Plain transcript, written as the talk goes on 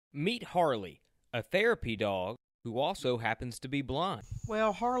Meet Harley, a therapy dog who also happens to be blind.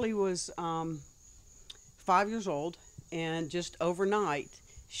 Well, Harley was 5 years old, and just overnight,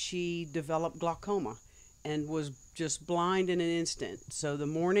 she developed glaucoma and was just blind in an instant. So the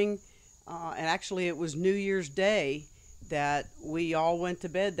morning, and actually it was New Year's Day, that we all went to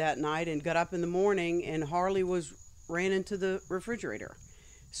bed that night and got up in the morning, and Harley ran into the refrigerator.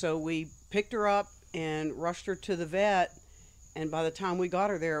 So we picked her up and rushed her to the vet, and by the time we got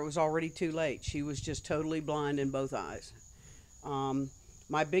her there, it was already too late. She was just totally blind in both eyes.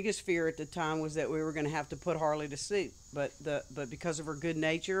 My biggest fear at the time was that we were going to have to put Harley to sleep, but because of her good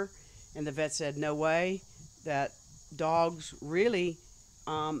nature, and the vet said no way, that dogs really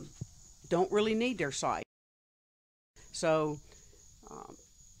don't really need their sight. So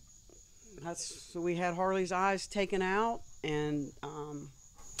so we had Harley's eyes taken out, and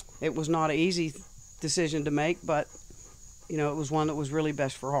it was not an easy decision to make, but it was one that was really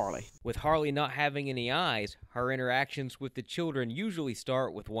best for Harley. With Harley not having any eyes, her interactions with the children usually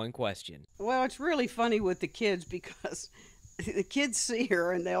start with one question. Well, it's really funny with the kids because the kids see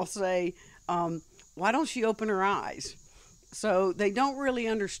her and they'll say, why don't she open her eyes? So they don't really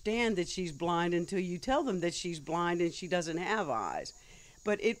understand that she's blind until you tell them that she's blind and she doesn't have eyes.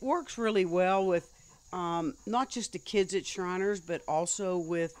 But it works really well with not just the kids at Shriners, but also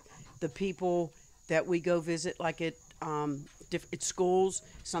with the people that we go visit, like at schools.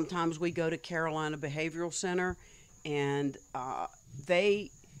 Sometimes we go to Carolina Behavioral Center, and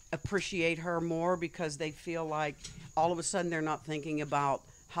they appreciate her more because they feel like all of a sudden they're not thinking about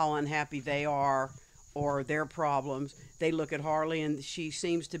how unhappy they are or their problems. They look at Harley and she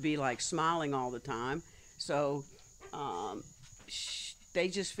seems to be like smiling all the time. So they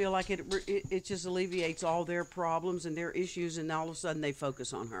just feel like it just alleviates all their problems and their issues, and all of a sudden they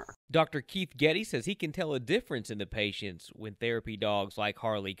focus on her. Dr. Keith Getty says he can tell a difference in the patients when therapy dogs like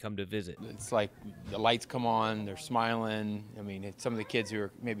Harley come to visit. It's like the lights come on, they're smiling. I mean, some of the kids who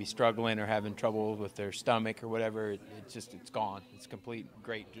are maybe struggling or having trouble with their stomach or whatever, it's gone. It's complete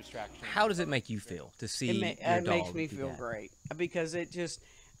great distraction. How does it make you feel to see your dog? It makes me feel great because it just,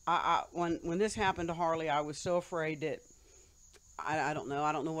 when this happened to Harley, I was so afraid that, I don't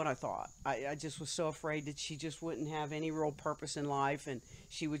know what I thought. I just was so afraid that she just wouldn't have any real purpose in life, and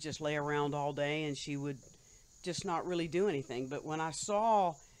she would just lay around all day and she would just not really do anything. But when I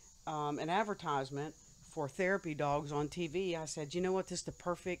saw an advertisement for therapy dogs on TV, I said, you know what, this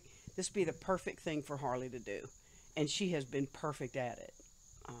would be the perfect thing for Harley to do. And she has been perfect at it.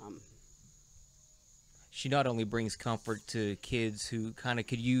 She not only brings comfort to kids who kind of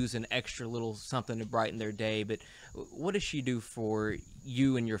could use an extra little something to brighten their day, but what does she do for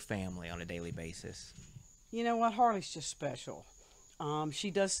you and your family on a daily basis? You know what? Harley's just special.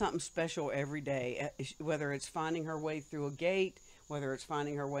 She does something special every day, whether it's finding her way through a gate, whether it's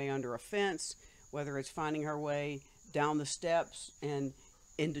finding her way under a fence, whether it's finding her way down the steps and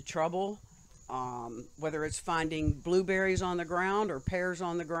into trouble, whether it's finding blueberries on the ground or pears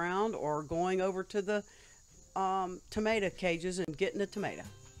on the ground, or going over to the tomato cages and getting a tomato.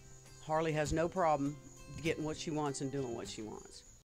 Harley has no problem getting what she wants and doing what she wants.